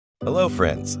Hello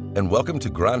friends, and welcome to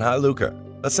Granja Luca,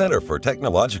 a center for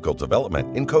technological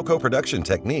development in cocoa production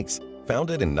techniques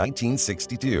founded in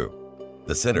 1962.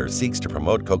 The center seeks to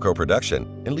promote cocoa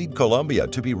production and lead Colombia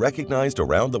to be recognized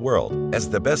around the world as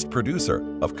the best producer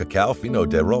of cacao fino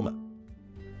de Roma.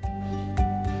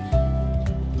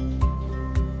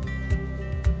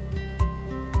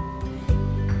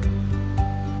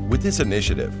 With this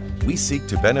initiative, we seek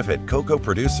to benefit cocoa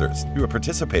producers through a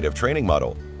participative training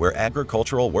model where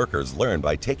agricultural workers learn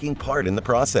by taking part in the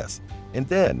process and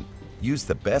then use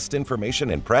the best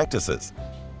information and practices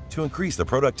to increase the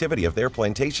productivity of their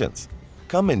plantations.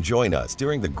 Come and join us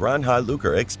during the Granja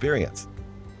Luca experience.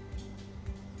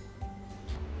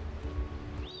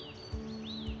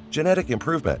 Genetic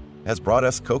improvement has brought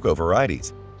us cocoa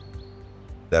varieties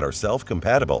that are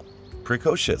self-compatible,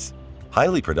 precocious,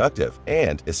 highly productive,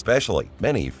 and especially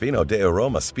many fino de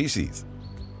aroma species.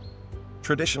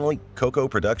 Traditionally, cocoa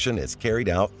production is carried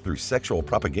out through sexual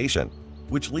propagation,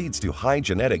 which leads to high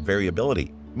genetic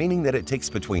variability, meaning that it takes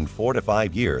between 4 to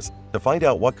 5 years to find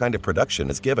out what kind of production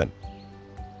is given.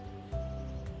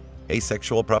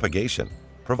 Asexual propagation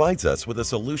provides us with a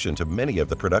solution to many of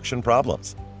the production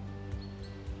problems.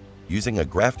 Using a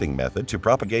grafting method to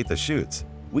propagate the shoots,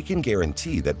 we can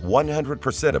guarantee that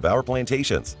 100% of our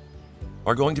plantations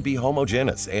are going to be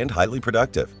homogeneous and highly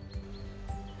productive.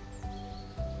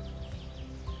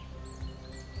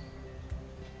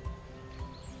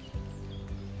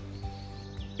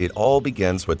 It all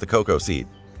begins with the cocoa seed,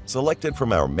 selected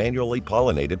from our manually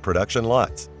pollinated production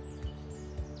lots.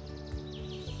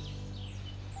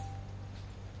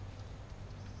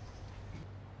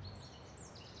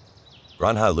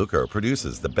 Granja Luca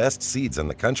produces the best seeds in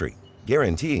the country,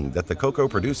 guaranteeing that the cocoa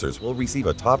producers will receive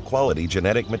a top-quality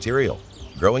genetic material.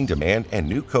 Growing demand and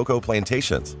new cocoa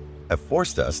plantations have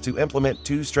forced us to implement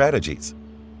 2 strategies.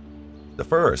 The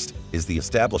first is the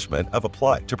establishment of a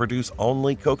plot to produce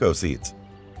only cocoa seeds,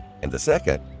 and the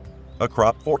second, a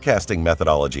crop forecasting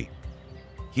methodology.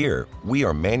 Here, we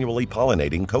are manually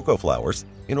pollinating cocoa flowers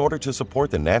in order to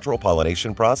support the natural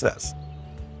pollination process.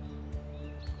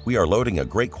 We are loading a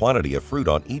great quantity of fruit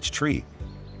on each tree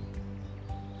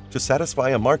to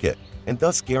satisfy a market and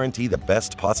thus guarantee the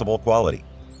best possible quality.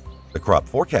 The crop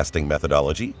forecasting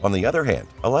methodology, on the other hand,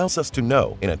 allows us to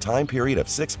know in a time period of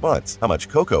 6 months how much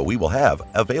cocoa we will have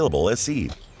available as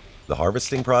seed. The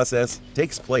harvesting process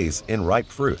takes place in ripe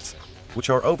fruits, which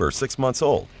are over 6 months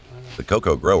old. The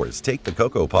cocoa growers take the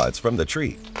cocoa pods from the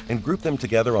tree and group them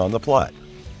together on the plot.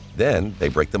 Then they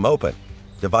break them open,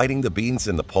 dividing the beans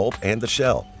in the pulp and the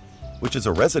shell, which is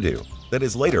a residue that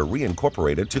is later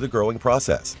reincorporated to the growing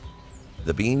process.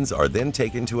 The beans are then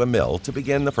taken to a mill to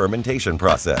begin the fermentation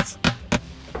process.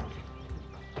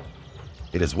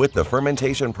 It is with the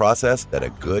fermentation process that a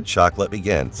good chocolate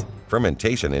begins.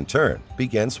 Fermentation, in turn,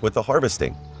 begins with the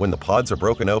harvesting, when the pods are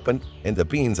broken open and the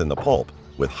beans in the pulp,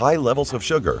 with high levels of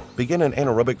sugar, begin an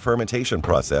anaerobic fermentation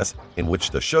process in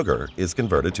which the sugar is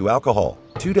converted to alcohol.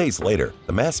 2 days later,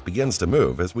 the mass begins to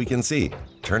move, as we can see,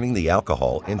 turning the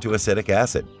alcohol into acetic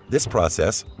acid. This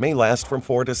process may last from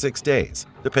 4 to 6 days,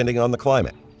 depending on the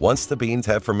climate. Once the beans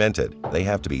have fermented, they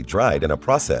have to be dried in a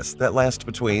process that lasts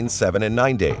between 7 and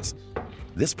 9 days.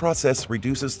 This process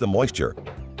reduces the moisture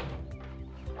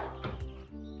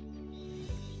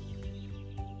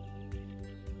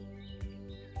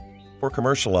for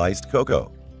commercialized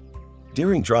cocoa.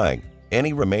 During drying,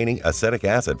 any remaining acetic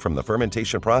acid from the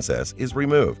fermentation process is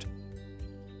removed,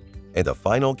 and the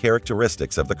final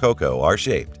characteristics of the cocoa are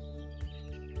shaped.